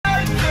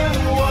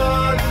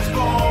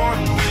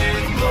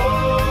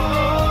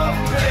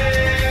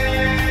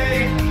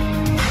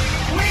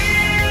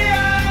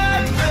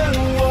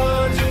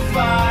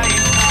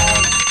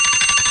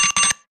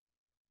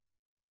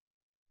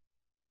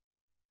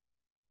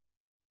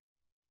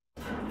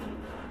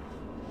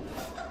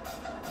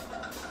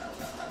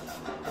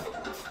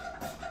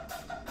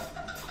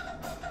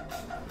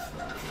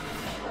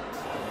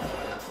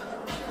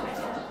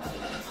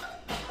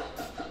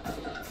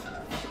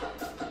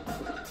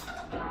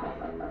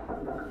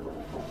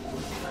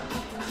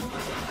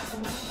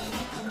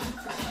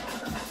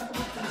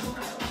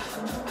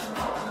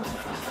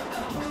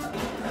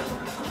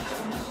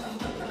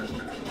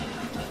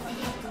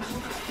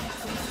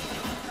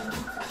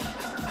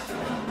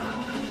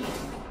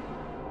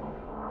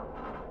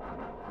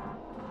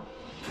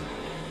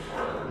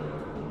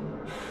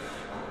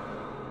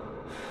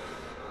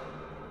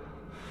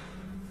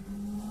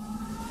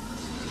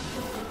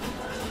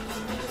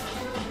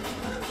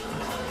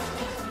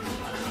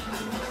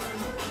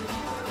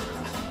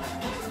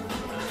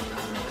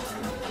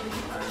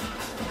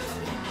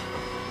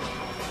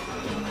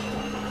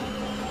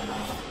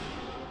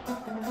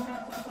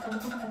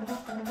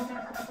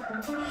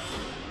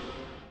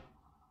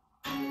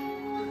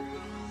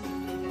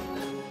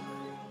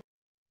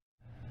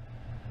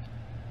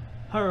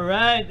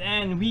Alright,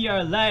 and we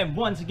are live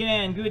once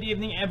again. Good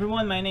evening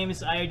everyone, my name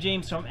is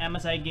James from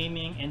MSI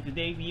Gaming, and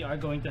today we are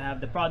going to have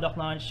the product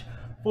launch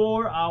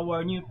for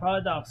our new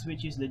products,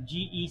 which is the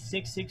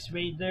GE66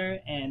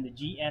 Raider and the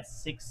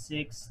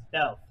GS66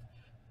 Stealth.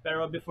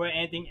 Pero before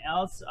anything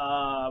else,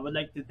 I would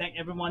like to thank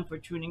everyone for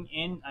tuning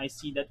in. I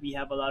see that we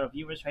have a lot of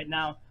viewers right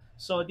now.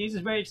 So this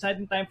is a very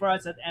exciting time for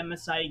us at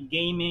MSI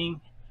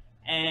Gaming,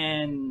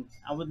 and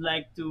I would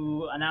like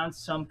to announce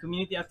some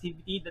community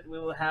activity that we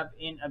will have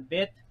in a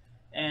bit.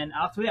 And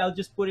actually, I'll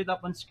just put it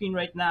up on screen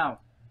right now.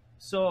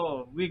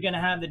 So we're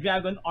gonna have the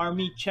Dragon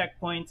Army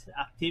checkpoint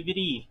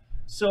activity.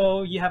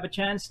 So you have a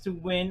chance to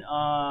win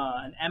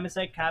an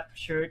MSI cap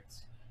shirt,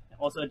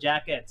 also a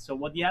jacket. So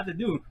what do you have to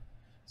do?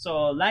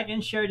 So like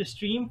and share the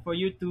stream for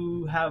you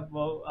to have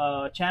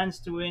a chance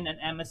to win an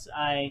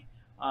MSI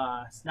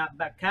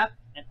snapback cap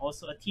and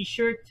also a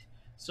t-shirt.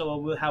 So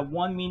we'll have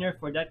one winner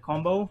for that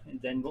combo,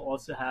 and then we'll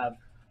also have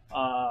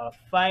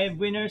 5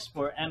 winners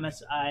for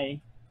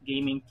MSI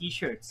gaming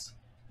t-shirts.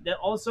 Then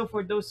also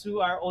for those who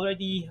are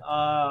already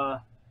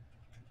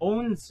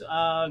owns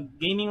a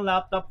gaming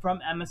laptop from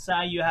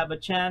MSI, you have a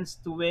chance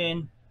to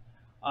win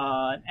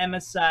an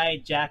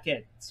MSI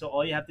jacket. So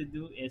all you have to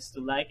do is to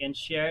like and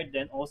share,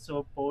 then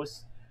also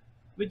post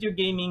with your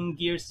gaming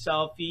gear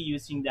selfie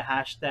using the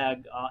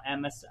hashtag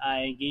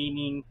MSI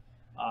Gaming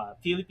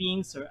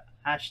Philippines or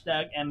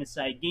hashtag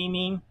MSI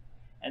Gaming,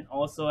 and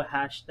also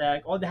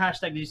hashtag all the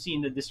hashtags you see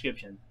in the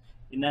description.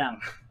 Yun na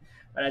lang.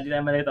 Para di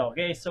tayo malito.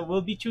 Okay, so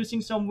we'll be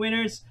choosing some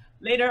winners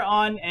later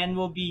on, and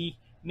we'll be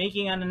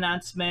making an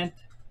announcement,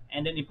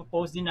 and then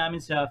ipopost din namin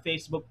sa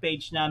Facebook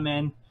page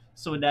namin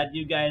so that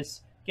you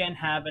guys can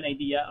have an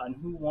idea on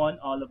who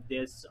won all of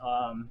this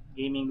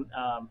gaming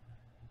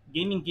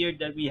gear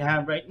that we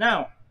have right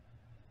now.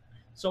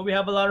 So we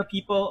have a lot of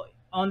people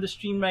on the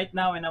stream right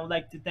now, and I would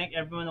like to thank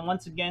everyone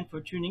once again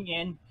for tuning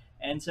in.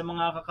 And sa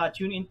mga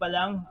kaka-tune in pa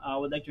lang, I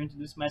would like to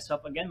introduce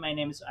myself again. My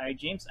name is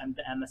James. I'm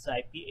the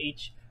MSI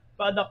PH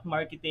Product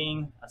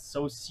Marketing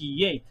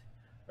Associate.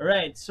 All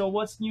right, so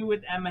what's new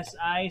with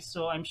MSI?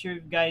 So I'm sure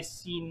you guys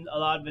seen a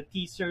lot of the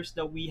teasers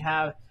that we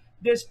have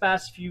this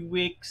past few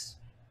weeks,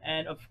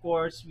 and of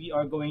course we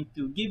are going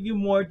to give you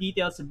more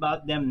details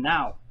about them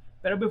now.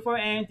 But before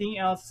anything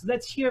else,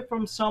 let's hear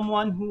from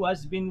someone who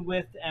has been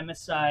with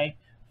MSI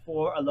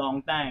for a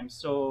long time.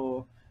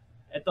 So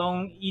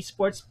itong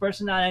esports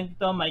personality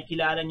ito, may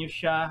kilala nyo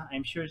siya.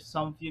 I'm sure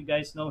some of you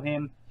guys know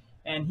him,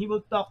 and he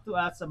will talk to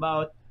us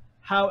about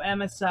how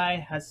MSI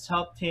has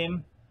helped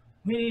him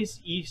with his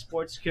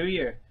esports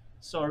career.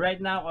 So right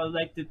now, I'd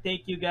like to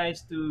take you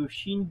guys to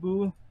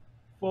Shinbu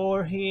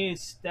for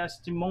his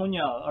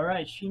testimonial. All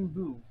right,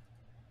 Shinbu.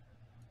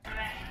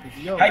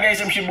 Hi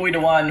guys, I'm Shinbu,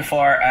 the one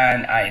for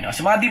an I. No?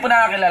 So mga di po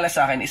nakakilala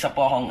sa akin, isa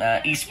po akong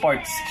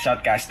esports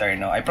shoutcaster.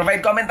 No? I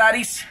provide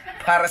commentaries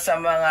para sa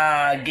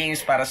mga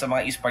games, para sa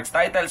mga esports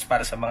titles,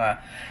 para sa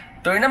mga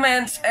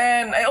tournaments,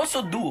 and I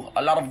also do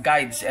a lot of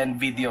guides and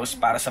videos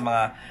para sa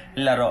mga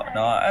laro.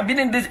 No? I've been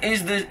in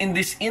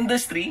this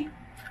industry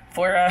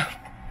for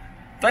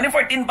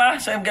 2014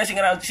 pa, so I'm guessing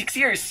around 6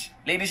 years,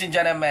 ladies and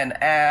gentlemen.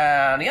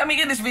 And yeah, I'm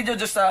making this video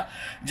just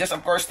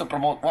of course to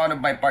promote one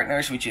of my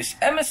partners, which is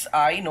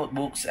MSI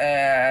Notebooks.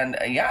 And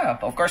yeah,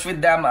 of course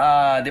with them,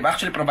 they've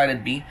actually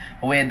provided me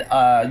with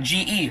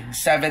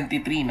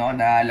GE73 no,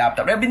 na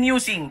laptop. I've been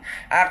using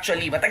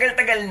actually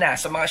matagal-tagal na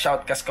sa mga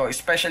shoutcast ko,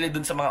 especially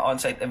dun sa mga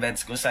on-site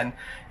events kung saan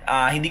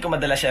hindi ko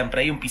madala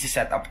syempre yung PC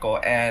setup ko,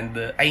 and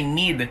I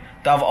need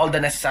to have all the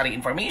necessary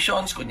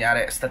informations,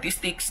 kunyari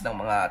statistics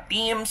ng mga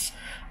teams,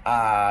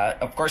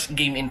 of course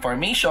game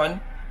information,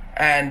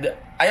 and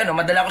ayun,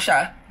 madala ko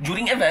siya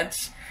during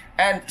events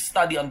and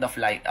study on the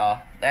fly.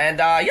 And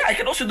yeah, I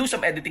can also do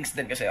some editings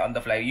din kasi on the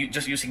fly,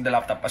 just using the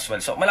laptop as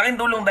well. So malaking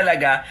tulong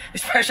talaga,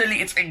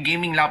 especially it's a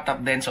gaming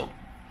laptop din, so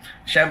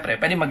syempre,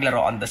 pwede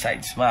maglaro on the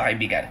sides, mga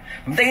kaibigan.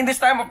 I'm taking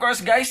this time, of course,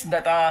 guys,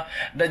 that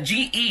the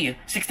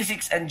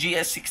GE66 and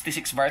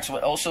GS66 variants will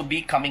also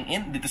be coming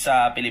in dito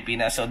sa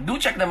Pilipinas. So do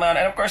check them out,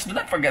 and of course, do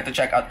not forget to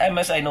check out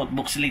MSI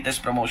Notebooks'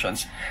 latest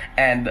promotions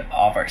and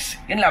offers.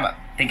 Yun lamang.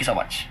 Thank you so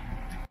much.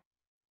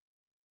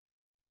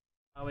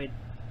 Wait,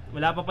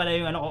 wala pa pala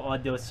yung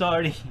audio.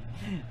 Sorry.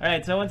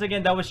 Alright, so once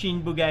again, that was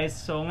Shinbu, guys.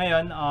 So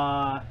ngayon,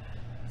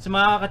 sa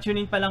mga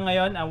kaka-tuning pa lang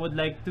ngayon, I would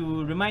like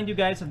to remind you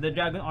guys of the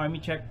Dragon Army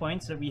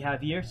checkpoints that we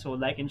have here. So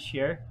like and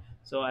share.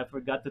 So I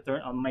forgot to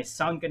turn on my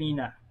sound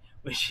kanina,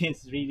 which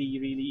is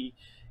really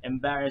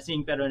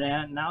embarrassing. Pero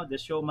now the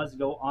show must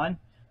go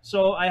on.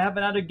 So I have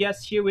another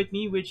guest here with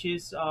me, which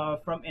is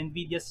from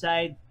NVIDIA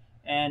side.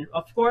 And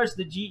of course,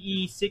 the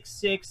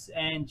GE66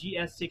 and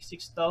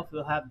GS66 Stealth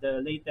will have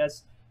the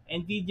latest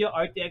NVIDIA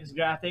RTX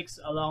graphics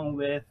along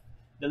with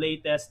the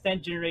latest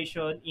 10th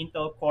generation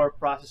Intel Core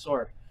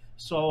processor.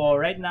 So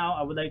right now,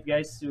 I would like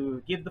guys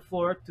to give the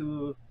floor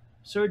to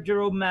Sir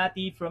Jerome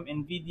Matty from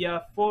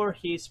NVIDIA for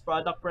his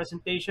product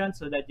presentation,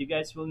 so that you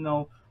guys will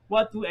know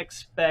what to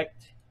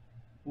expect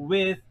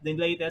with the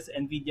latest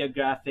NVIDIA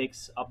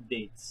graphics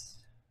updates.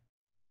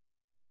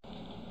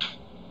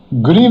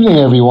 Good evening,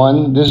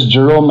 everyone. This is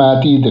Jerome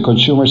Mati, the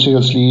Consumer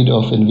Sales Lead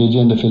of NVIDIA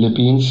in the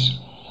Philippines.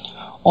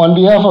 On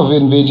behalf of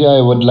NVIDIA,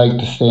 I would like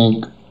to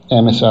thank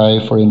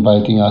MSI for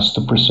inviting us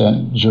to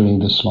present during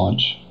this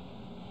launch.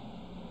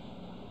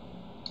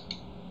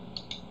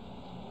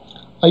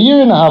 A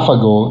year and a half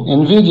ago,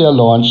 NVIDIA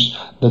launched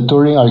the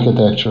Turing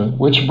architecture,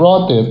 which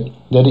brought it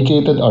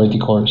dedicated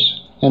RT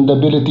cores and the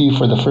ability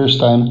for the first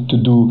time to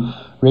do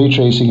ray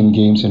tracing in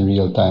games in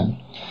real time.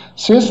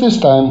 Since this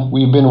time,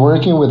 we've been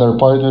working with our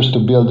partners to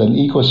build an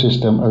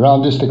ecosystem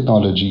around this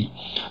technology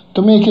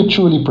to make it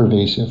truly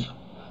pervasive.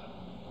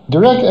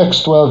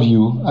 DirectX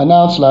 12U,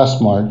 announced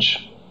last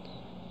March,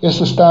 is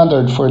the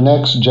standard for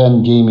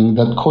next-gen gaming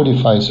that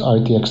codifies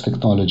RTX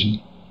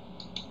technology.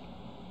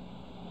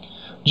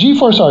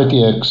 GeForce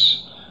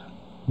RTX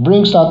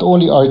brings not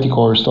only RT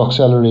cores to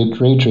accelerate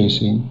ray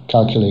tracing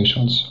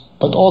calculations,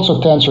 but also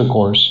tensor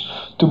cores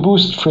to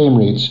boost frame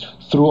rates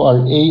through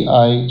our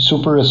AI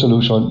super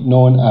resolution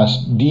known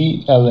as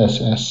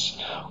DLSS,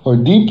 or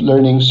Deep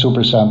Learning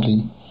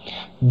Supersampling.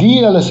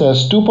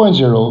 DLSS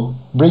 2.0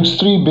 brings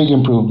three big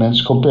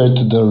improvements compared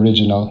to the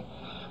original.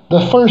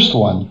 The first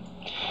one,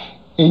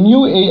 a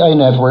new AI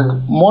network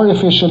more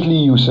efficiently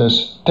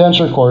uses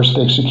tensor cores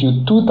to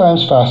execute 2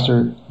 times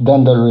faster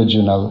than the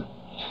original.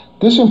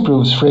 This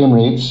improves frame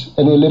rates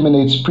and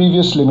eliminates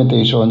previous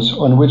limitations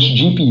on which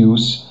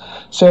GPUs,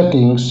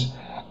 settings,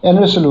 and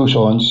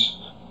resolutions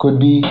could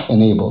be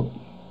enabled.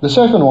 The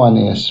second one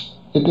is,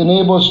 it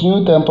enables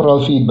new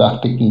temporal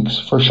feedback techniques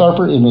for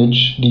sharper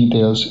image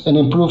details and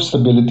improved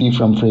stability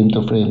from frame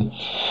to frame.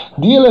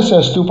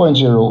 DLSS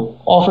 2.0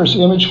 offers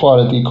image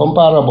quality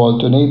comparable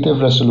to native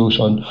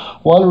resolution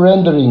while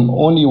rendering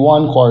only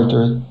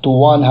 1/4 to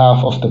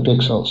 1/2 of the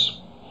pixels.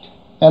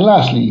 And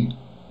lastly,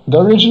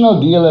 the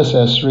original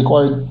DLSS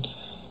required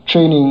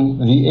training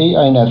the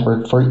AI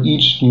network for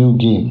each new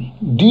game.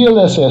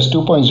 DLSS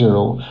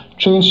 2.0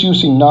 trains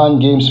using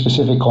non-game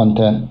specific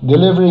content,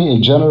 delivering a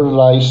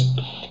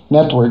generalized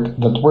network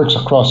that works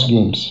across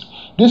games.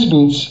 This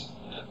means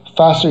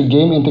faster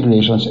game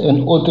integrations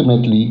and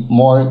ultimately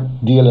more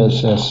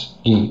DLSS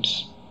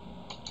games.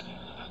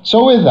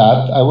 So with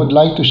that, I would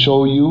like to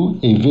show you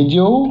a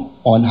video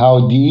on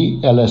how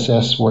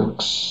DLSS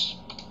works.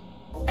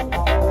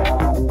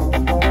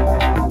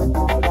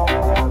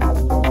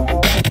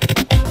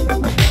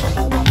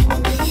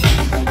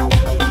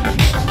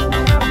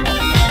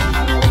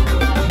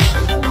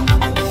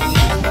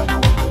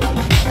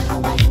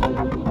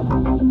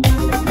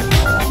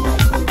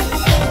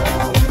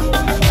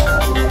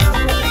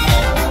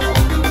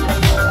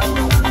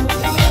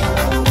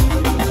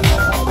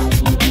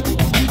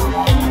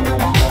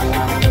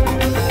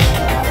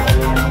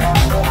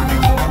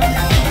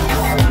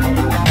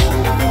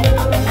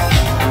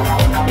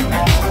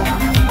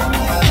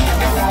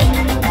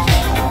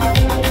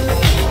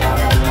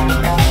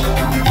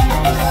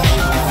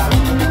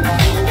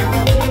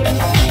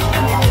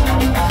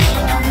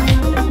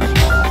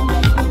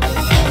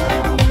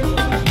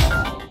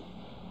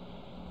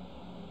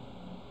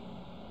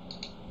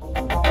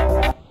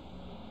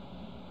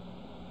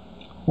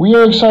 We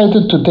are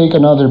excited to take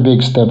another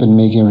big step in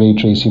making ray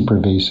tracing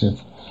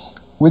pervasive,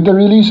 with the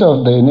release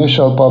of the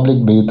initial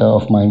public beta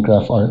of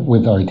Minecraft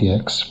with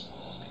RTX.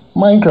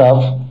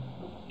 Minecraft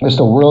is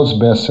the world's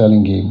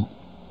best-selling game,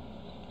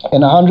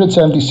 and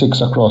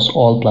 176 across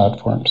all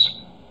platforms.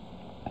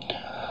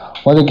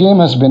 While the game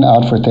has been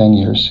out for 10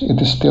 years,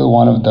 it is still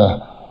one of the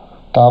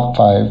top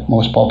 5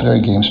 most popular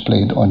games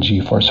played on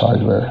GeForce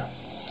hardware.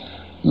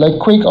 Like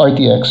Quake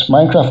RTX,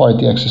 Minecraft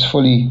RTX is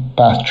fully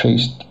path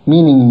traced,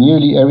 meaning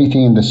nearly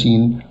everything in the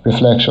scene,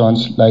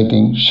 reflections,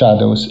 lighting,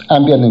 shadows,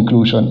 ambient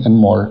occlusion, and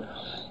more,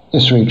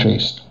 is ray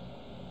traced.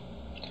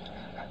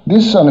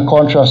 This is in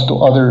contrast to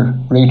other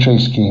ray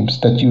trace games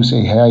that use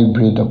a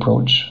hybrid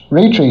approach,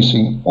 ray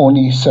tracing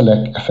only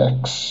select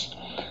effects.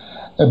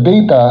 A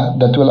beta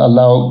that will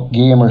allow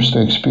gamers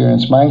to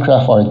experience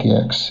Minecraft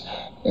RTX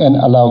and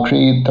allow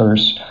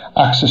creators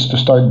access to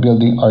start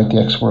building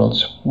RTX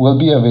worlds will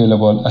be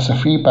available as a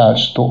free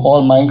patch to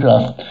all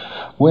Minecraft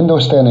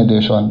Windows 10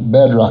 Edition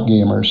Bedrock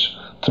gamers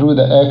through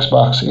the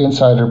Xbox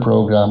Insider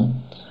program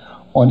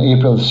on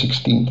April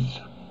 16th.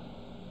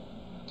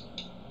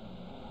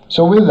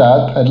 So with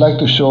that, I'd like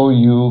to show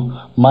you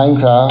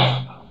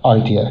Minecraft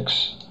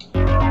RTX.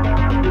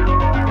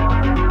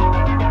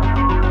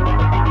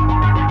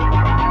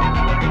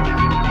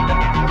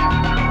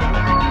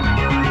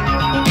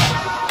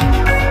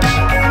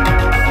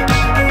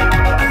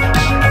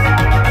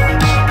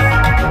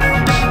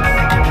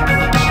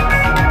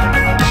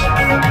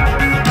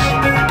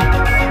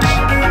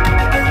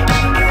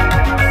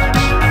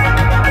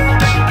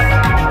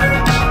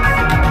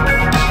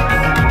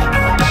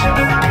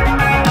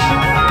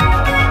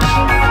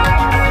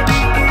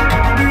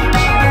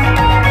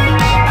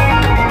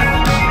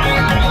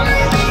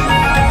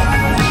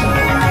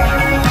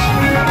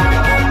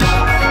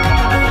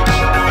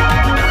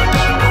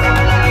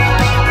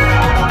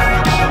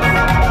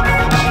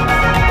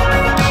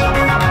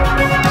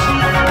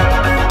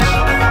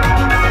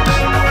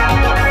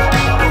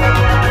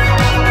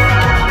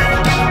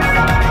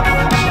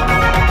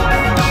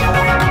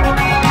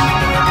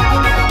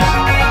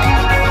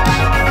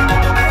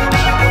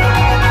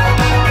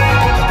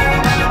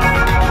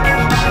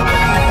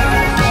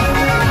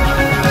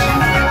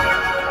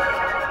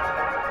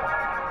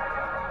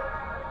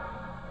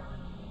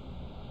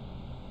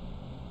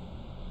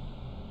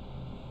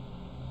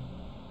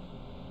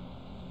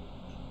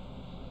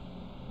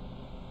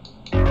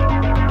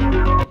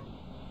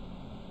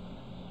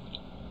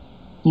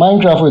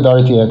 Minecraft with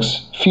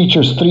RTX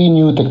features three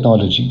new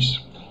technologies.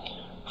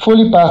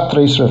 Fully path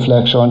trace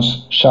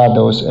reflections,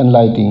 shadows, and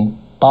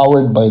lighting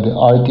powered by the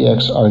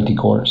RTX RT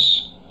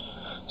cores.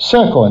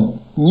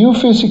 Second, new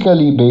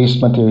physically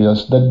based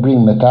materials that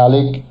bring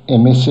metallic,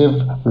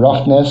 emissive,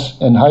 roughness,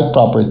 and height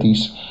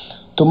properties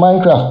to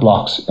Minecraft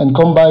blocks and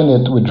combine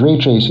it with ray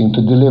tracing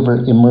to deliver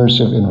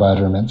immersive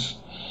environments.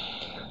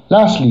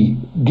 Lastly,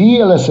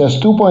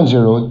 DLSS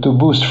 2.0 to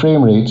boost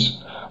frame rates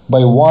by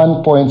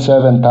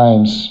 1.7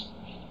 times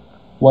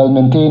while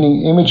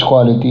maintaining image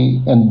quality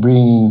and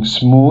bringing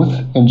smooth,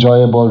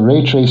 enjoyable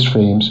ray traced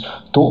frames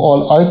to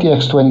all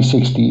RTX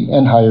 2060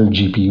 and higher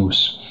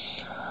GPUs.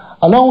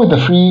 Along with the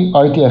free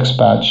RTX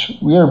patch,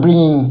 we are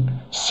bringing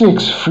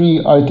 6 free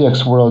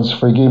RTX worlds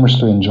for gamers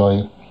to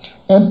enjoy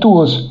and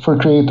tools for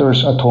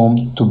creators at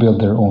home to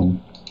build their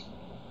own.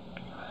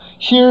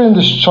 Here in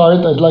this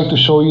chart, I'd like to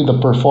show you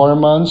the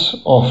performance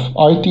of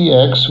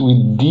RTX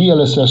with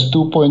DLSS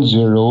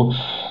 2.0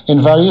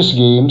 in various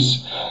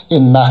games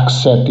in max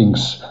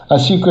settings.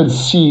 As you could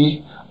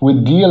see,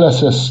 with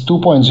DLSS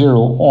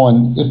 2.0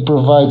 on, it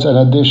provides an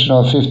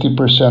additional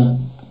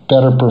 50%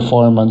 better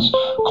performance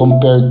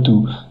compared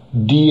to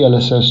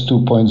DLSS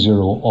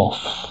 2.0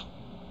 off.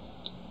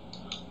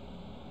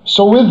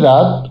 So with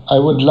that, I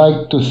would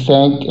like to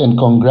thank and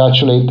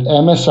congratulate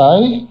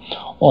MSI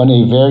on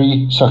a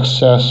very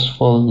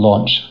successful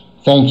launch.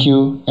 Thank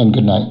you and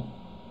good night.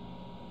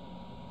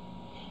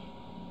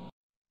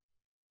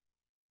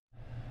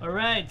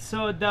 Alright,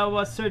 so that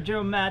was Sir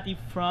Jerome Mati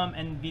from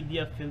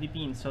NVIDIA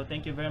Philippines. So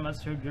thank you very much,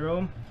 Sir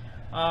Jerome.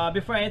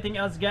 Before anything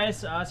else,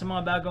 guys, sa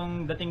mga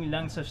bagong dating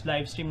lang sa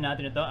live stream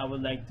natin ito, I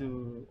would like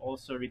to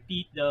also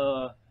repeat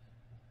the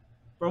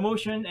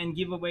promotion and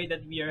giveaway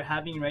that we are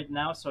having right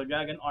now. So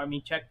Dragon Army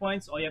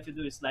checkpoints, all you have to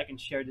do is like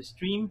and share the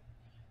stream.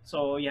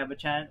 So you have a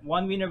chance,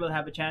 one winner will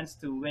have a chance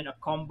to win a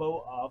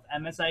combo of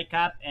MSI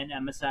cap and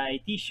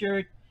MSI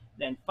t-shirt,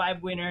 then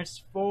 5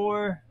 winners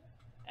for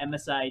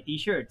MSI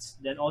t-shirts.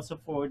 Then also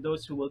for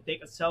those who will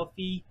take a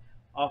selfie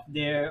of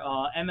their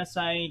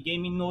MSI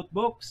gaming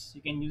notebooks,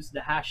 you can use the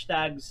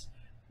hashtags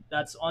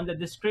that's on the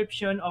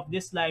description of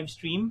this live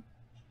stream.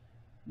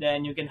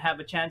 Then you can have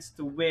a chance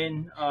to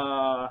win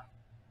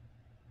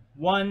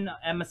one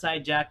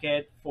MSI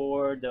jacket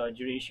for the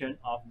duration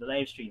of the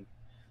live stream.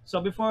 So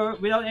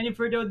without any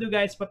further ado,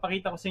 guys,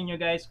 papakita ko sa inyo,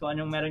 guys, kung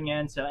anong meron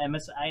ngayon sa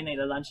MSI na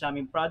ilalunch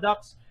naming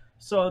products.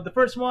 So the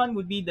first one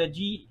would be the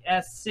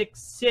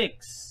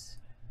GS66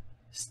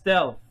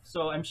 Stealth.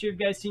 So I'm sure you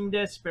guys seen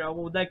this, but I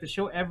would like to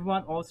show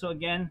everyone also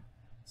again.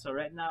 So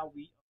right now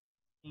we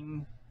are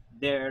in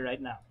there right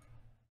now.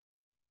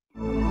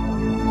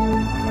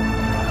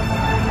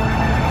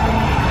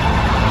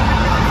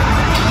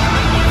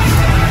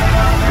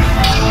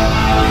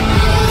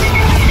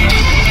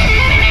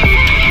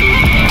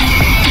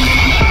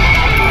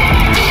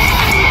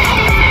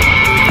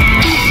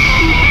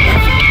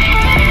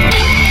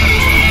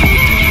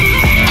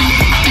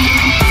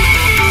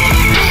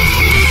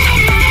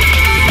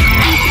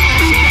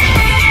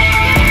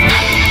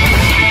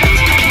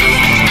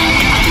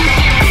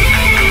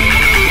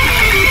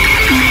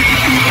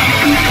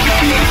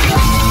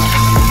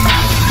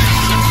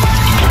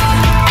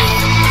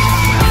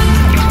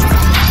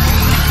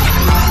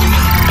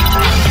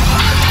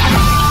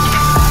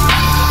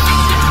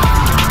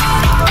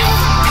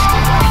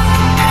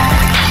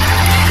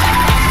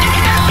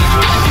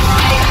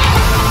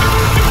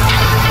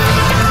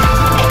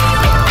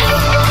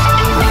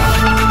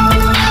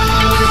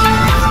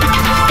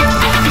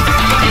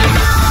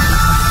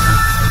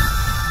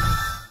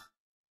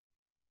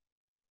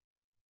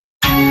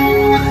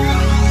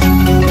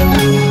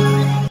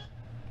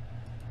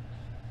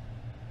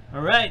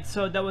 Alright,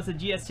 so that was a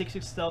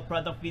GS66 Stealth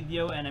product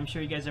video, and I'm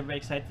sure you guys are very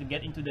excited to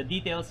get into the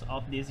details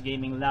of this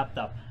gaming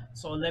laptop.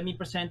 So let me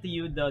present to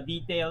you the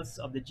details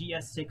of the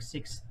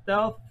GS66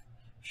 Stealth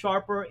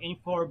Sharper in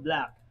Core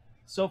Black.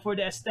 So for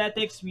the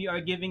aesthetics, we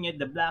are giving it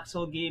the Black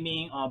Soul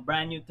Gaming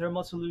brand new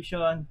thermal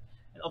solution,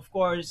 and of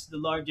course the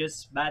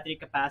largest battery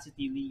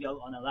capacity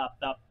legal on a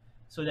laptop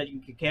so that you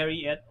can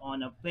carry it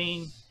on a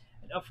plane.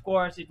 And of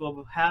course it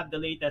will have the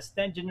latest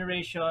 10th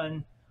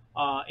generation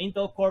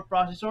Intel Core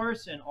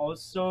processors and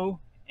also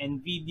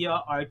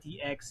NVIDIA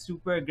RTX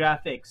super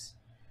graphics.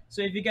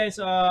 So if you guys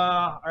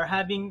are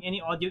having any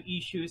audio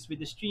issues with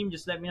the stream,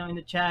 just let me know in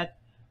the chat.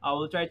 I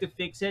will try to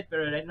fix it, but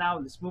right now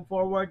let's move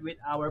forward with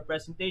our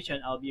presentation.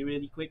 I'll be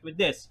really quick with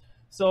this.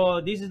 So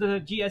this is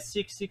the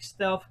GS66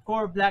 Stealth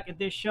Core Black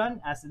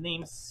Edition, as the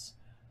name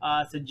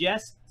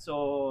suggests.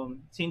 So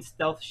since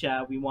Stealth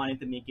siya, we wanted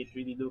to make it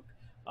really look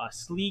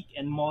sleek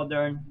and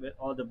modern with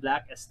all the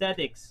black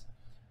aesthetics.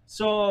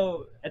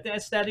 So at the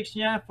aesthetics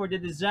niya, for the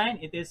design,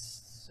 it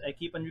is, I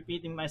keep on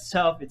repeating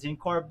myself, it's in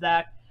core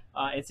black.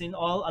 It's in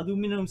all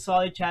aluminum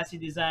solid chassis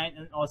design,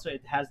 and also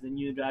it has the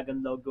new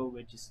Dragon logo,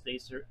 which is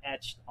laser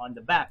etched on the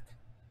back.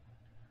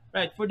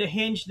 Right, for the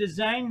hinge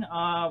design,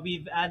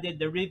 we've added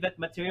the rivet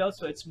material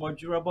so it's more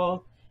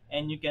durable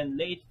and you can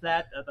lay it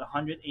flat at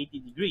 180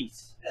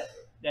 degrees.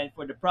 Then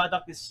for the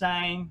product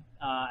design,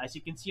 as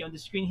you can see on the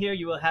screen here,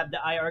 you will have the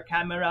IR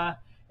camera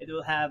It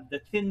will have the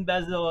thin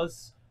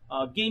bezels,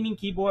 gaming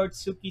keyboard,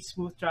 silky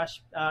smooth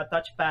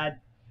touchpad,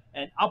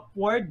 and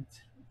upward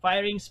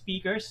firing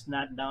speakers,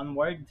 not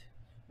downward.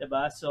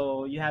 Diba?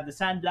 So you have the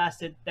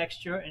sandblasted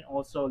texture and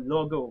also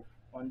logo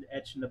on the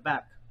edge in the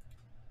back.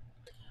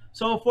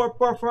 So for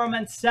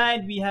performance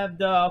side, we have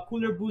the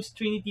Cooler Boost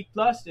Trinity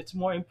Plus. It's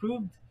more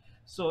improved.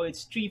 So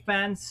it's 3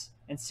 fans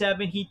and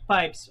 7 heat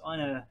pipes on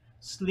a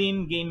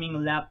slim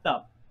gaming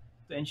laptop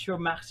to ensure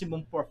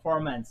maximum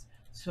performance.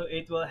 So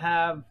it will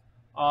have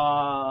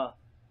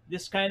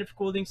this kind of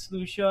cooling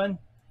solution,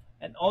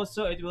 and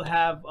also it will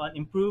have an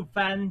improved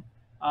fan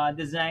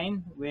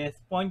design with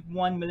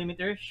 0.1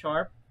 millimeter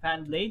sharp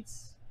fan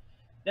blades.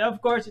 Then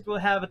of course it will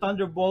have a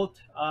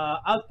Thunderbolt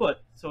output,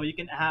 so you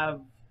can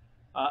have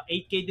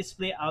 8K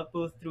display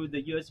output through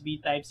the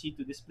USB Type-C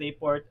to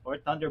DisplayPort or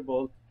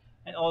Thunderbolt,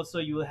 and also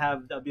you will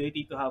have the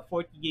ability to have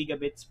 40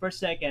 gigabits per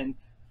second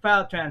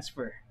file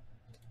transfer.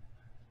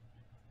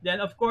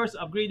 Then of course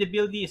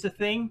upgradability is a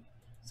thing,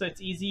 so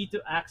it's easy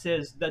to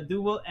access the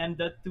dual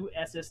M.2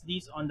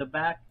 SSDs on the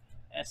back,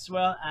 as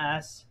well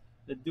as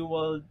the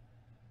dual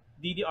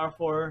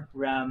DDR4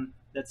 RAM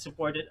that's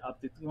supported up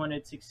to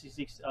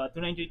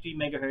 293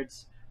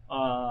 megahertz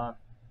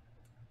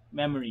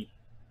memory.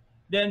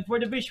 Then for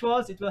the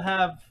visuals, it will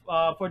have,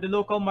 for the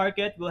local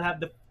market, we'll have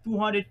the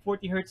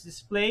 240 hertz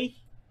display.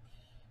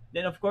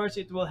 Then of course,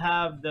 it will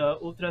have the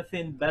ultra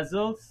thin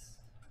bezels.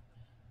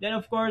 Then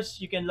of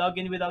course, you can log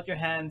in without your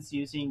hands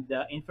using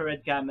the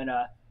infrared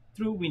camera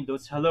through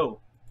Windows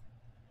Hello.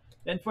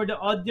 Then for the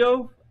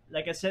audio,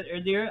 like I said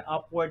earlier,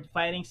 upward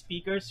firing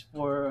speakers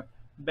for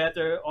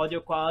better audio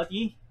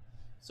quality.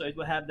 So it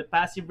will have the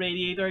passive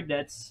radiator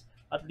that's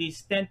at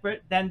least 10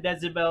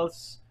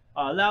 decibels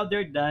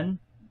louder than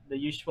the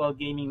usual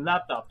gaming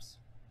laptops.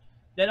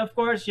 Then of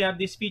course, you have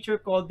this feature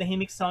called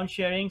Nahimic Sound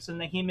Sharing. So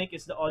Nahimic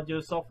is the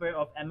audio software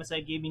of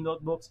MSI gaming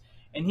notebooks,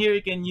 and here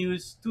you can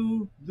use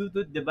 2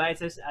 Bluetooth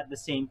devices at the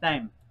same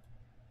time.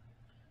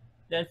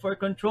 Then for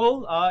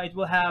control, it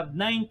will have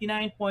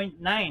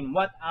 99.9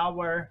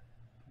 watt-hour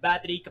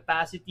battery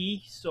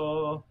capacity.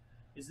 So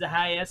it's the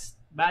highest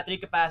battery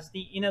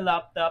capacity in a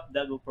laptop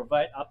that will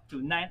provide up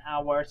to 9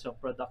 hours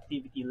of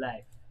productivity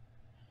life.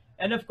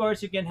 And of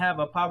course, you can have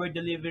a power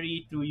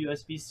delivery through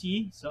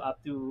USB-C, so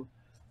up to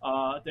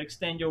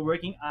extend your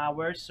working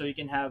hours. So you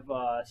can have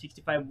a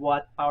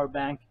 65-watt power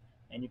bank,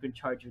 and you can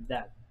charge with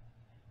that.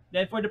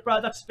 Then for the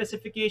product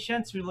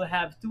specifications, we will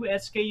have 2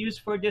 SKUs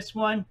for this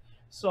one.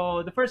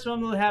 So the first one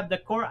will have the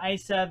Core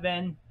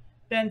i7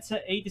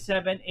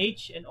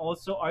 1087H and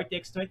also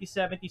RTX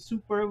 2070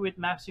 Super with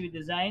MaxView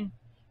design,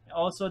 and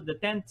also the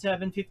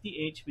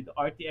 10750H with the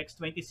RTX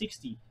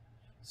 2060.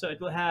 So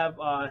it will have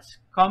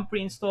COM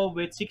pre-installed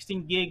with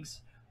 16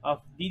 gigs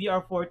of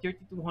DDR4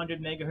 3200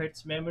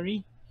 megahertz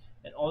memory,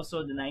 and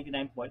also the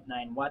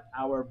 99.9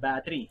 watt-hour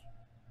battery.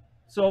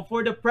 So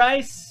for the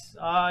price,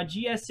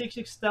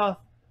 GS66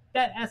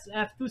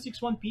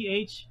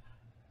 10SF261PH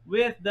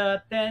with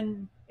the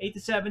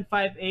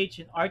 10875H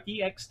and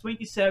RTX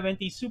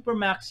 2070 Super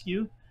Max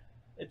Q,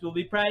 it will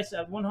be priced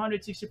at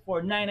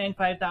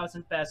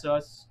 164,995,000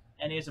 pesos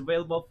and is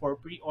available for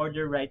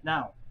pre-order right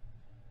now.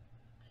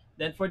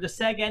 Then for the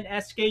second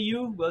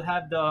SKU, we'll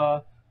have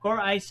the Core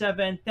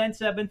i7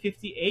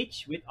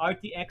 10750H with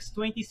RTX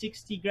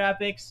 2060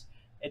 graphics.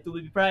 It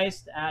will be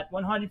priced at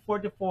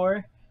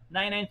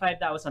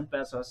 144,995,000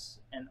 pesos,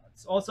 and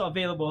it's also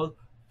available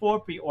for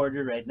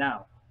pre-order right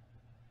now.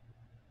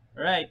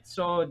 Alright,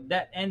 so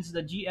that ends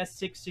the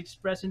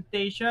GS66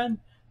 presentation.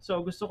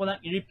 So gusto ko lang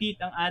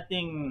i-repeat ang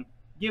ating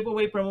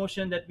giveaway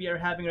promotion that we are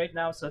having right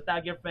now. So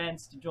tag your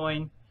friends to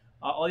join.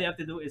 All you have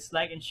to do is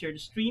like and share the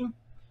stream.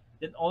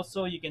 Then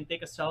also you can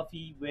take a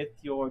selfie with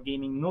your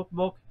gaming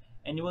notebook,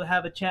 and you will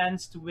have a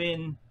chance to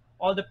win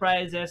all the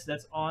prizes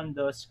that's on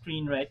the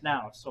screen right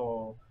now.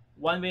 So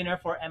 1 winner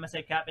for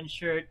MSI cap and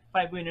shirt,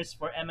 5 winners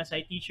for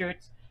MSI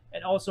t-shirts,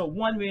 and also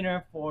 1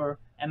 winner for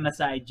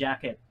MSI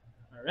jacket.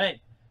 All right,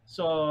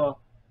 so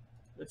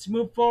let's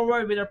move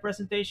forward with our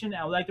presentation.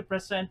 I would like to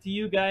present to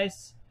you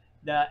guys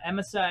the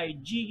MSI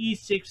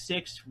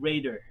GE66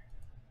 Raider.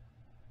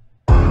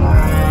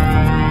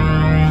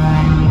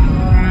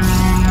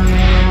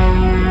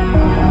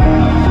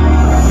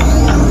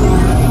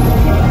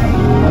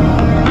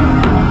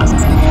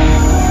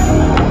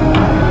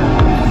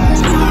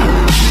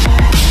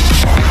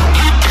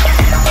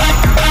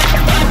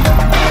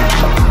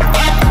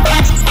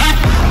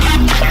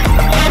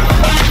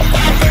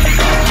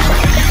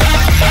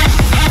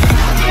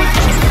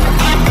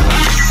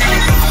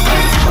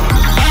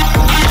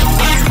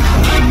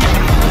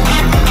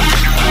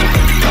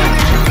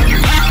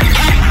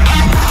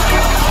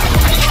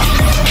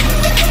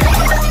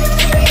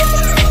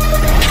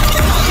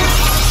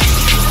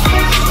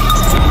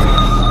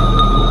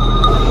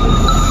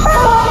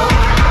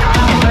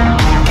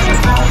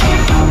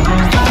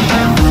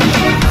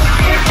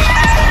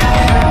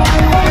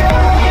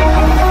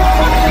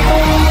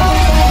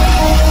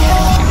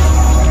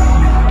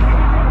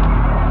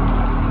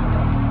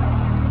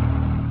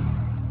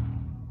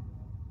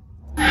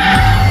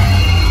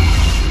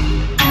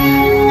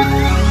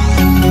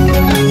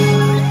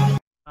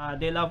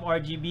 love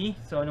RGB.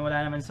 So wala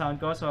naman sound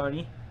ko,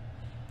 sorry.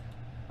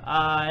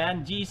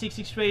 And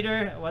GE66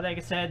 Raider, what like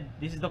I said,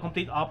 this is the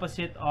complete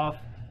opposite of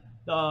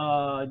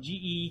the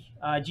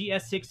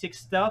GS66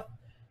 stuff.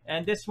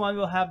 And this one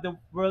will have the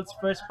world's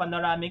first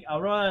panoramic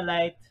aurora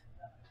light.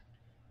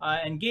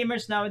 And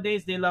gamers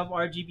nowadays, they love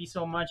RGB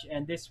so much,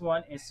 and this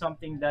one is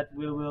something that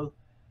we will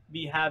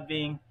be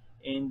having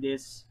in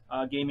this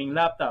gaming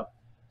laptop.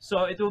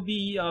 So it will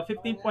be a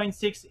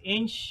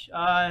 15.6-inch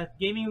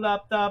gaming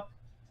laptop,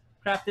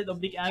 crafted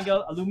oblique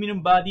angle,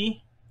 aluminum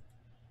body.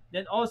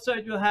 Then also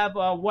it will have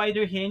a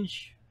wider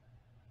hinge,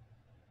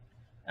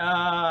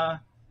 uh,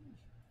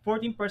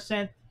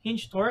 14%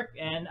 hinge torque,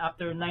 and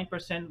after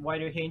 9%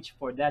 wider hinge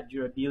for that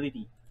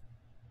durability.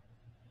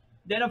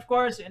 Then of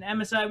course in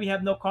MSI we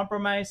have no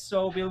compromise,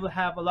 so we will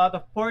have a lot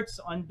of ports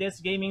on this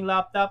gaming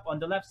laptop. On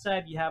the left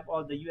side you have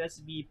all the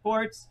USB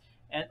ports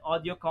and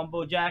audio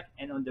combo jack,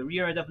 and on the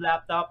rear of the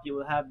laptop you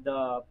will have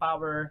the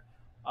power,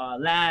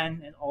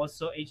 LAN, and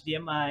also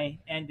HDMI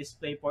and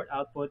DisplayPort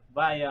output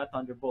via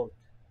Thunderbolt.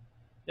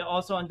 Then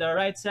also on the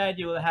right side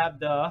you will have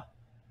the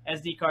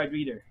SD card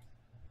reader.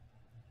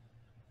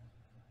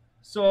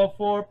 So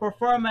for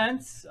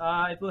performance,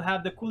 it will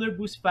have the Cooler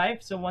Boost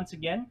 5. So once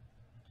again,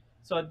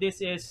 so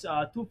this is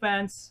 2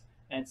 fans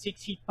and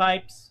 6 heat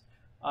pipes,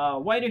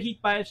 wider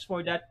heat pipes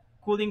for that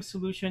cooling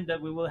solution that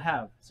we will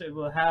have. So it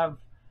will have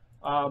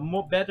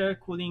more better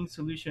cooling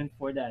solution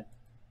for that.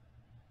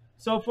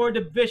 So for the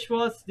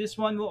visuals, this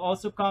one will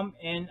also come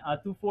in a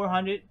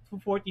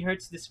 240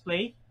 hertz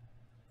display,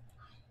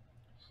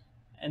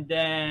 and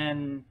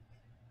then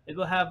it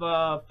will have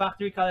a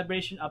factory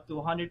calibration up to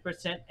 100%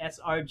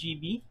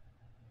 sRGB,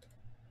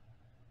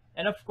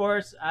 and of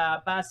course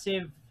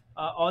passive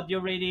audio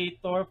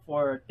radiator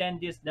for 10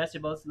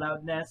 decibels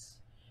loudness,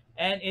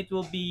 and it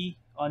will be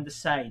on the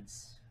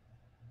sides.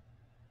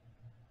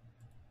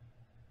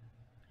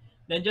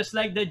 Then just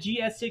like the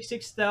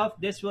GS66 Stealth,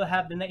 this will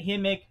have the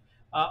dynamic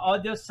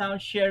audio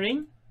sound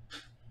sharing,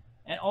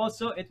 and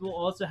also it will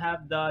also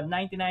have the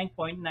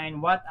 99.9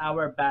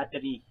 watt-hour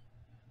battery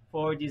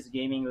for this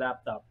gaming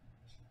laptop.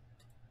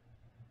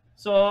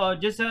 So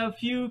just a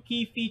few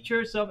key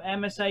features of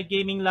MSI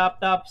gaming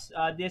laptops.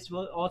 This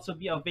will also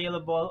be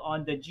available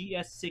on the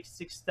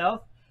GS66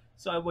 Stealth.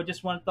 So I would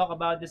just want to talk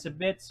about this a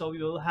bit. So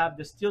we will have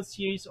the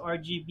SteelSeries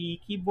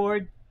RGB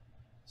keyboard.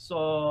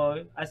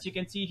 So as you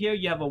can see here,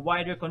 you have a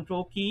wider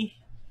control key.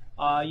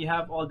 You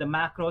have all the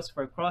macros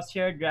for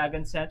crosshair,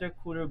 Dragon Center,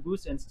 Cooler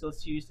Boost, and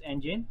SteelSeries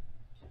engine.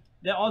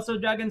 Then also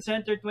Dragon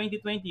Center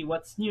 2020,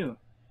 what's new?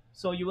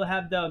 So you will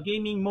have the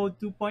Gaming Mode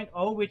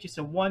 2.0, which is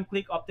a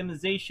one-click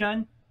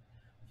optimization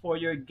for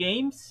your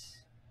games.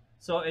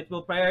 So it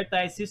will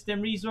prioritize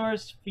system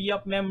resource, free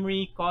up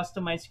memory,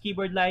 customize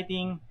keyboard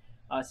lighting,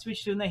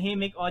 switch to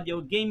dynamic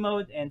audio game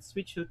mode, and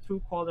switch to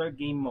true color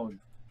game mode.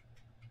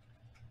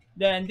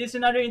 Then this is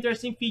another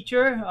interesting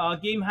feature,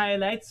 game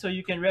highlights, so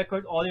you can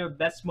record all your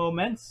best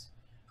moments.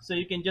 So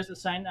you can just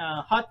assign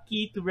a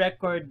hotkey to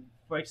record,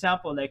 for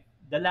example, like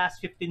the last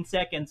 15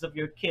 seconds of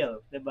your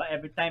kill.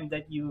 Every time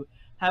that you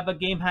have a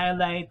game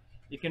highlight,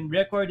 you can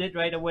record it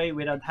right away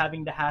without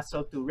having the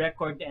hassle to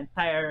record the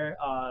entire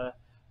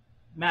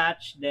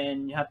match.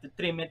 Then you have to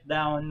trim it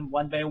down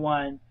one by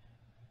one.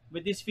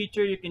 With this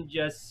feature, you can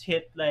just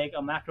hit like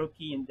a macro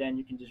key and then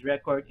you can just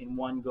record in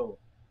one go.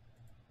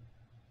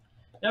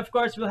 And of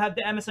course, we'll have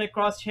the MSI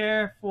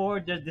Crosshair for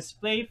the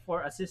display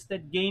for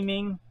assisted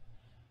gaming.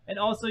 And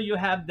also you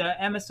have the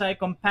MSI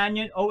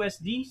Companion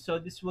OSD. So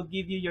this will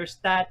give you your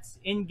stats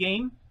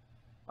in-game,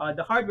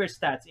 the hardware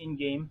stats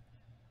in-game.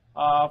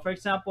 For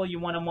example, you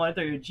want to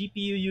monitor your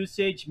GPU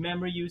usage,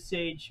 memory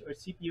usage, or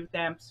CPU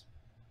temps.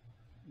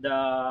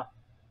 The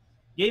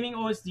gaming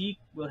OSD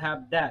will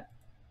have that.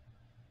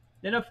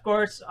 Then of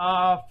course,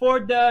 for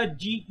the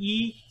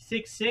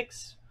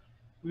GE66,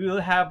 we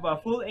will have a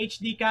full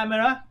HD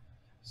camera.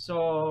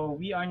 So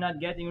we are not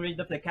getting rid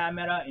of the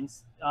camera.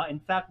 In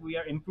fact, we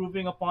are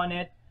improving upon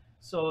it.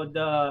 So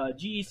the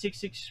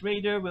GE66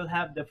 Raider will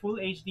have the full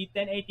HD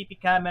 1080p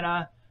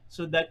camera,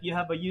 so that you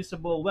have a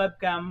usable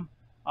webcam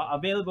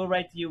available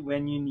right to you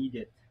when you need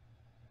it.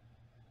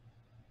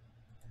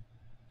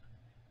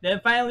 Then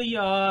finally,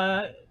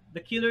 the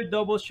Killer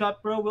Double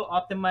Shot Pro will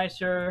optimize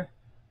your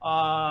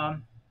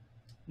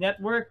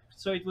network,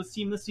 so it will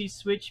seamlessly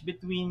switch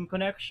between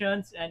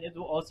connections, and it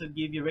will also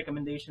give you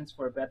recommendations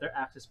for better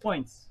access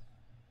points.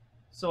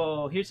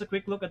 So here's a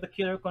quick look at the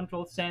Killer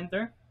Control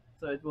Center.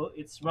 So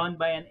it's run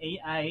by an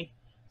AI,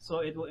 so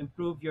it will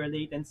improve your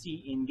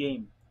latency in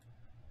game.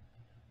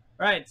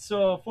 Right,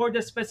 so for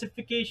the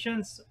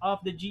specifications of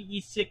the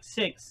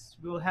GE66,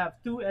 we will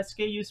have 2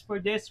 SKUs for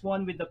this,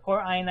 one with the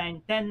Core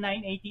i9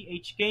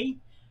 10980HK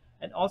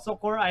and also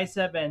Core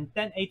i7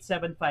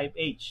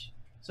 10875H.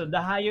 So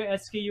the higher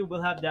SKU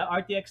will have the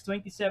RTX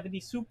 2070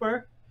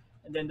 Super,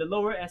 and then the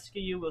lower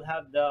SKU will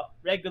have the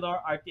regular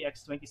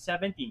RTX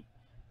 2070.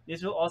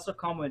 This will also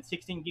come with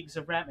 16 gigs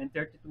of RAM and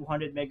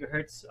 3200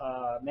 megahertz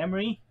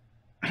memory,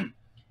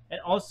 and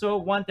also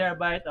 1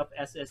 terabyte of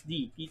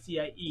SSD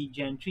PCIe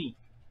Gen 3.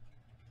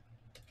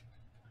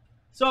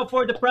 So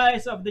for the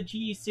price of the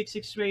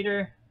GE66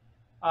 Raider,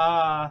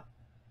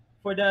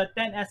 for the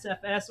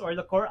 10SFS or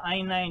the Core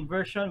i9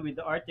 version with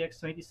the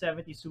RTX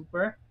 2070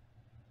 Super,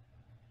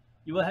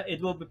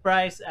 it will be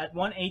priced at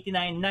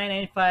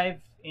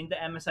 189,995 in the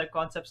MSI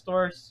concept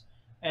stores.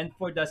 And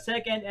for the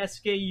second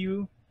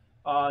SKU,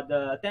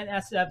 the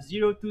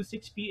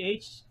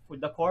 10SF026PH for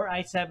the Core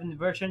i7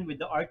 version with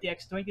the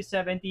RTX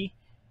 2070,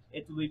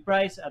 it will be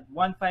priced at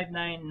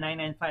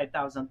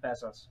 159,995,000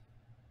 pesos.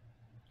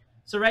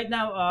 So right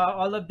now,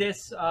 all of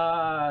these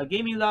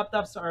gaming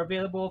laptops are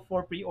available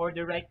for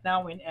pre-order right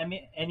now in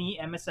any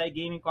MSI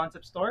gaming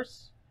concept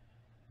stores.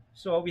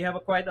 So we have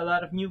quite a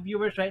lot of new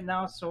viewers right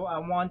now. So I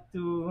want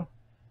to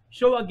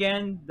show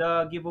again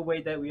the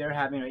giveaway that we are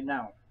having right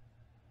now.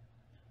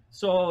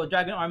 So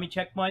Dragon Army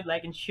Checkpoint,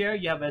 like and share.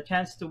 You have a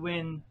chance to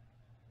win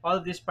all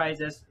of these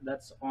prizes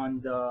that's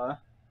on the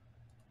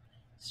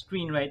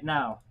screen right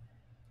now.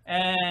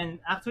 And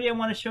actually, I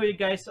want to show you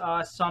guys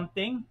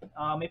something.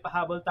 May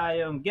pahabol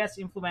tayong guest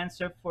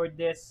influencer for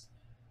this.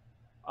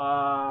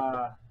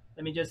 Let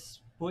me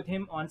just put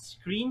him on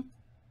screen.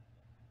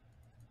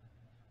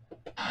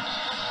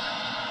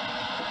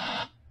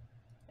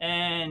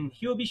 And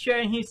he'll be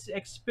sharing his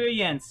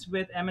experience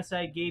with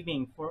MSI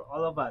Gaming for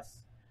all of us.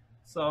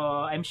 So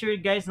I'm sure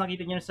you guys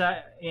nakita nyo sa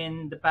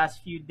in the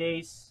past few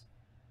days.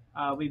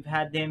 We've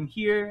had him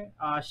here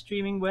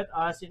streaming with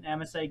us in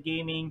MSI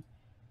Gaming.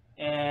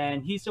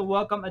 And he's a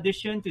welcome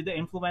addition to the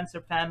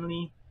influencer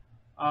family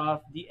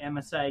of the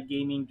MSI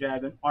Gaming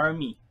Dragon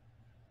Army.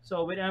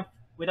 So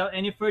without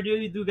any further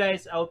ado,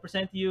 guys, I'll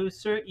present to you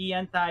Sir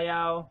Ian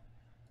Tayao,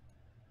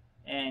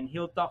 and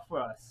he'll talk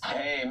for us.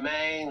 Hey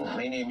man,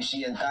 my name is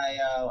Ian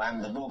Tayao.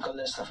 I'm the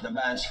vocalist of the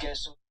band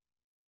Skeso.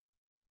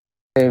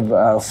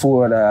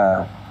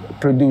 For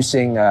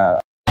producing.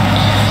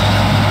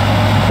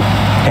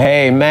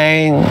 Hey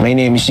man, my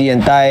name is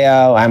Ian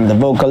Tayao. I'm the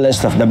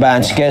vocalist of the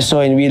band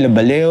Skeso in Villa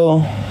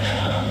Baleo.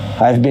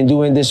 I've been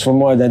doing this for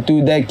more than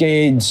 2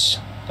 decades.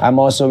 I'm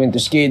also into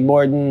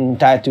skateboarding,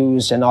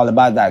 tattoos, and all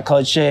about that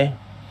culture.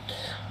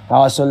 I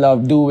also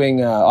love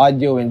doing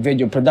audio and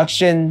video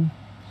production.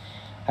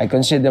 I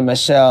consider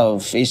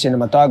myself a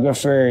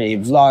cinematographer, a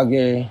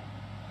vlogger,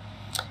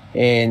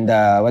 and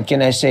what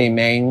can I say,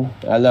 man?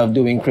 I love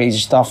doing crazy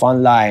stuff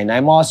online.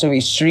 I'm also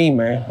a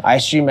streamer. I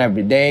stream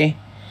every day,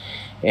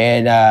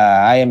 and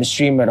I am a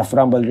streamer of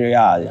Rumble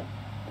Royale.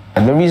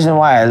 The reason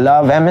why I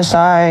love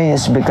MSI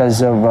is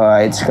because of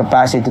its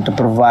capacity to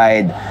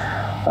provide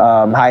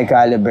high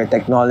caliber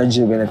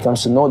technology when it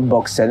comes to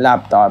notebooks and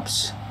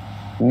laptops.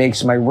 It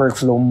makes my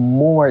workflow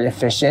more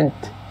efficient,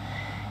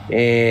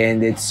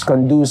 and it's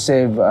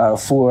conducive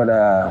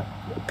for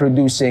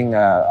producing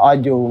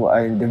audio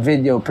and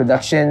video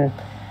production,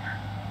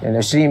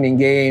 streaming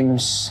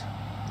games,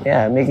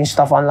 making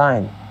stuff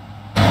online.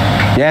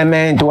 Yeah,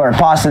 man, to our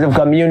positive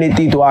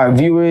community, to our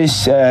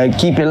viewers,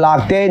 keep it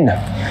locked in.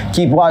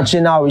 Keep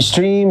watching our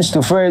streams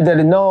to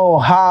further know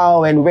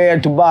how and where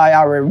to buy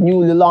our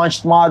newly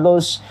launched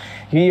models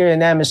here in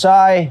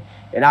MSI.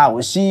 And I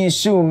will see you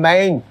soon,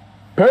 man.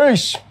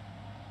 Peace!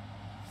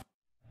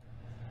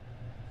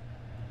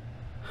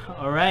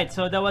 Alright,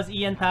 so that was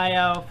Ian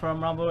Tayao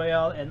from Rumble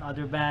Royale and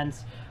other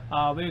bands.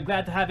 We're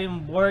glad to have him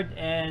on board.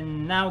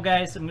 And now,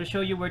 guys, I'm going to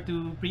show you where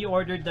to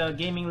pre-order the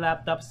gaming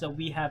laptops that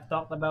we have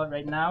talked about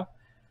right now.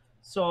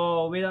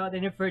 So without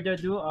any further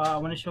ado, I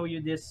want to show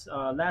you this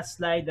last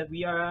slide that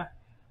we are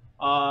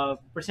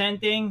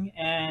presenting.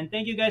 And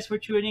thank you guys for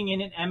tuning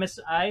in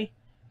MSI.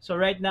 So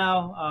right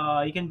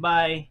now, you can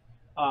buy,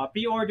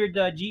 pre-order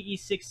the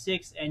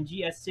GE66 and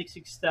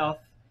GS66 Stealth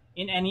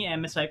in any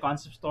MSI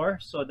concept store.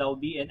 So that will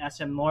be in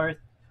SM North,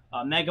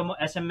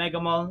 SM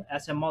Mega Mall,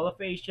 SM Mall of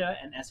Asia,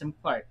 and SM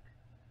Clark.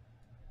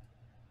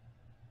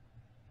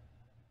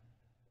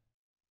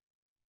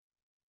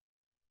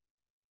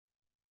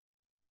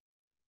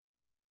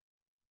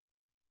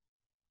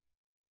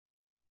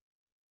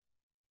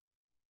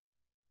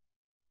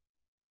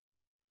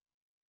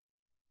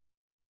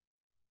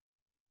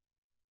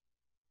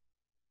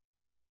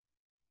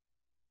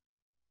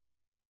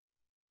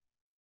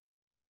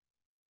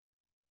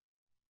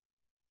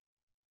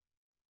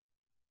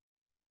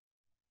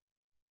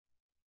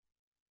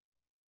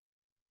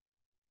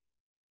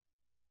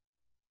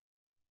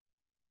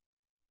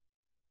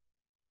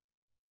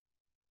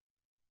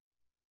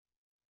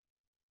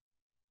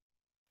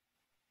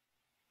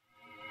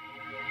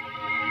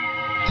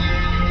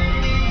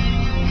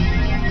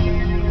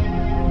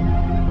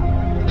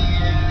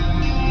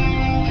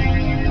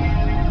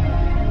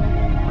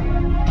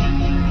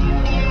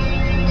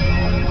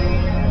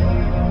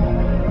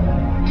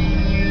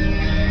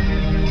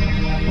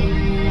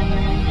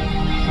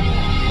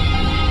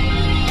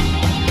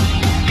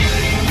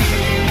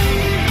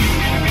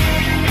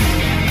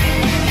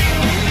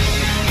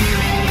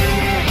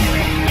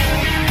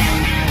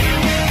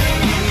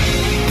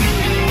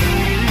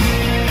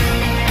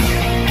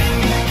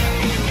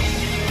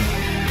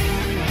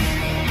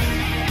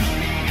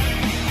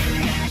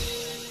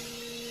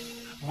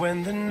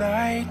 When the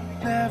night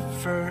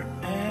never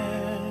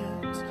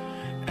ends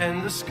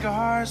and the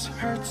scars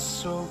hurt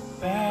so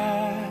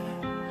bad.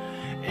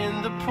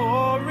 In the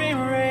pouring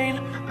rain,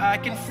 I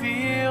can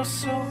feel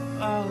so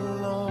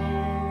alone.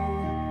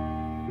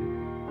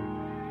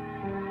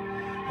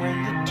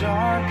 When the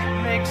dark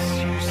makes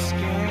you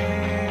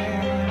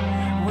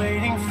scared,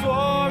 waiting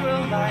for a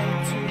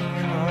light to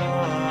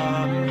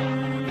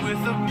come. With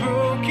a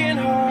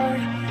broken heart,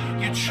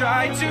 you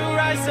try to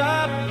rise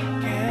up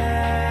again.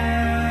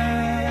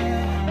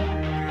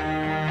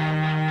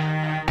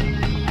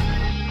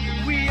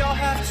 We all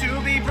have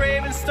to be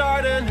brave and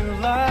start a new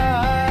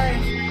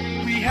life.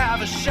 We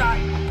have a shot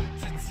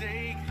to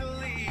take the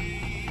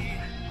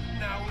lead.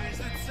 Now is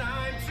the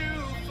time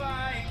to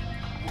fight.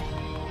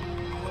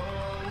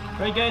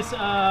 Right, guys,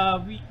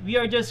 we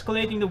are just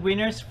collating the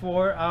winners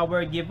for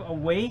our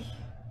giveaway.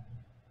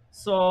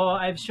 So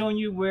I've shown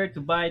you where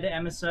to buy the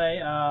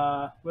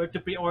MSI, where to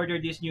pre-order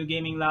these new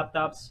gaming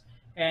laptops.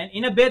 And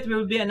in a bit,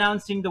 we'll be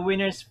announcing the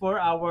winners for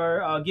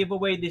our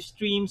giveaway this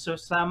stream. So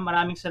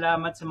maraming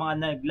salamat sa mga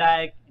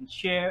nag-like and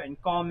share and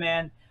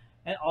comment.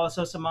 And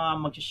also sa mga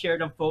mag-share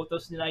ng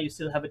photos nila, you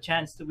still have a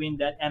chance to win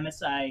that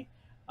MSI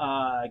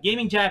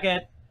gaming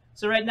jacket.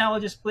 So right now, I'll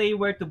just play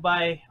where to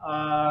buy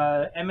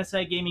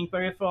MSI gaming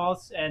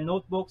peripherals and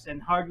notebooks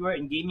and hardware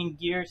and gaming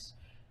gears.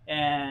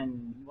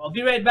 And I'll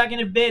be right back in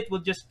a bit.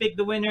 We'll just pick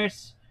the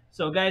winners.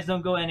 So guys,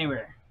 don't go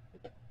anywhere.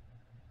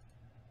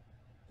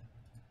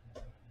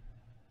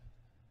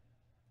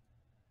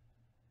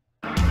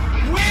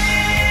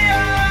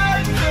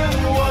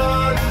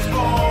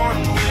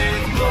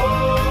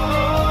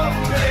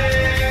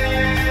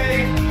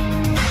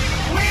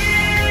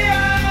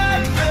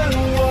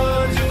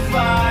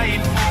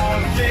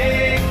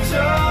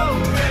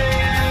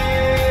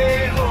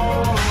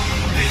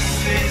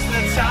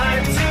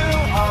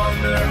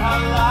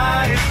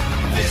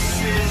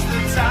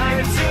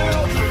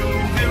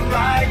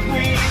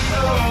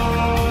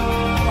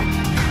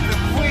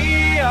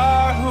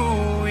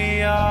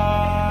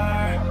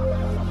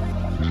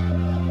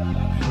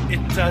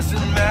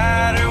 Doesn't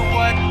matter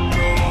what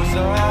goes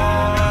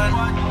on,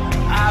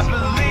 I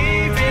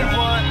believe in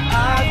what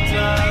I've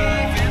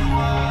done.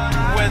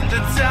 When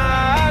the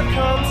time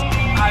comes,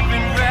 I've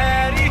been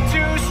ready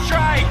to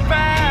strike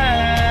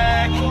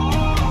back.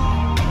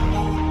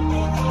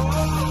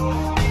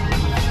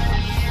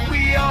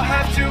 We all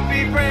have to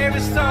be brave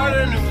and start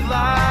a new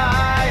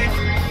life.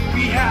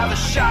 We have a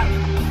shot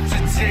to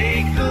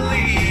take the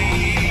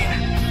lead.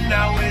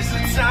 Now is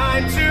the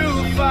time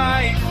to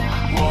fight.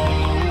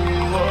 Whoa.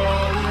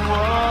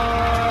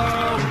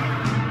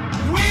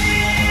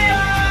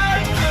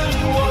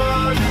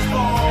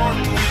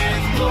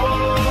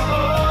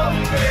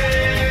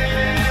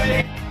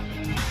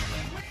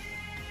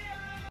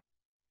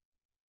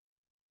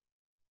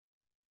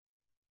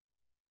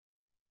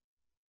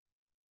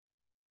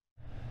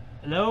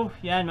 Hello?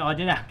 Yan,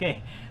 audio na.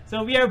 Okay.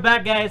 So we are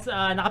back, guys.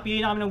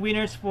 Nakapili na kami ng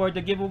winners for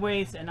the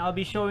giveaways and I'll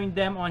be showing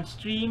them on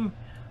stream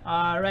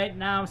right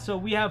now. So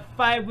we have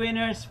 5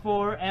 winners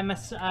for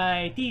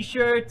MSI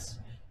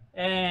t-shirts.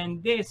 And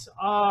these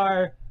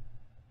are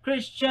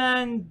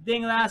Christian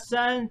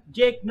Dinglasan,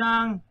 Jake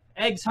Nang,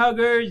 Eggs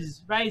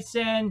Huggers,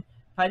 Ryzen,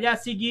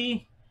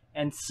 Falyasigi,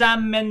 and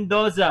Sam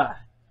Mendoza.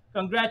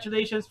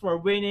 Congratulations for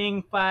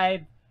winning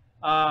 5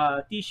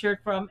 t-shirt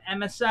from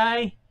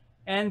MSI.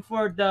 And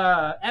for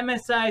the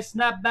MSI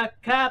snapback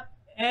cap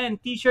and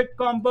t-shirt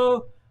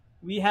combo,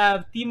 we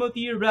have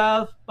Timothy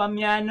Ralph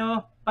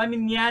Pamiano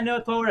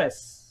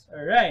Torres.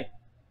 All right.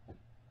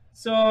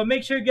 So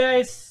make sure,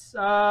 guys,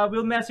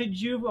 we'll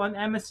message you on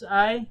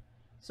MSI.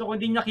 So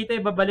kung di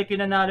nakita, babalik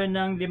yung nanalo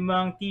ng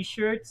 5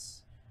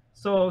 t-shirts.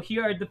 So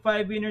here are the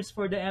 5 winners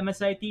for the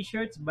MSI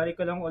t-shirts.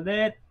 Balik ko lang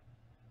ulit.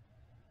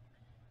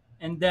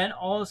 And then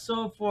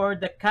also for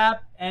the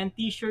cap and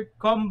t-shirt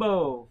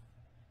combo.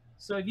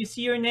 So if you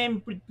see your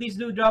name, please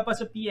do drop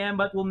us a PM,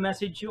 but we'll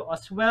message you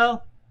as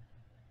well.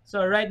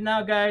 So right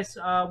now, guys,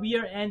 we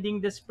are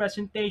ending this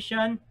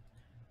presentation.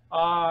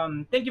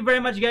 Thank you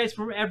very much, guys,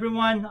 for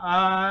everyone.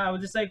 I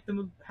would just like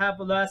to have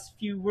the last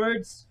few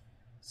words.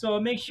 So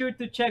make sure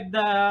to check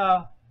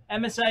the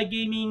MSI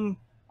Gaming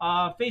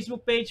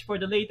Facebook page for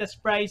the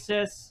latest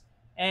prices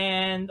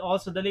and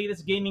also the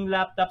latest gaming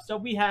laptops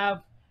that we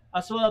have,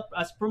 as well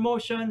as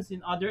promotions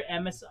in other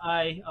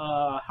MSI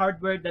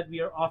hardware that we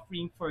are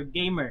offering for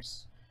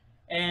gamers.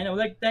 And I would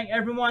like to thank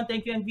everyone.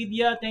 Thank you,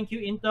 NVIDIA. Thank you,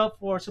 Intel,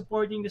 for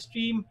supporting the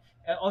stream.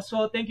 And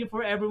also, thank you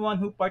for everyone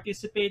who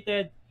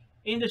participated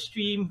in the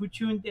stream, who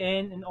tuned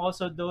in, and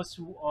also those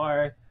who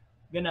are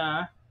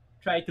gonna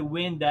try to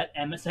win that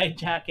MSI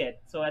jacket.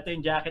 So ito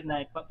yung jacket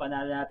na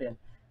panalo natin.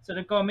 So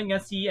nag-comment nga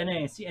si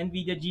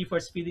NVIDIA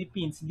GeForce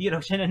Philippines, hindi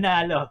raw siya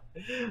nanalo.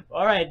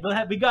 Alright,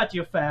 we got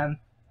you, fam.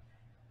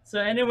 So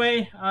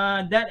anyway,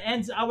 that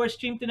ends our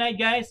stream tonight,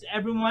 guys.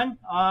 Everyone,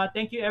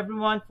 thank you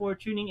everyone for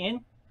tuning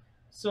in.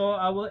 So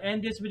I will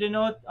end this with a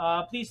note.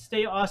 Please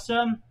stay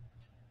awesome,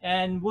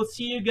 and we'll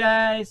see you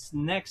guys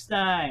next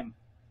time.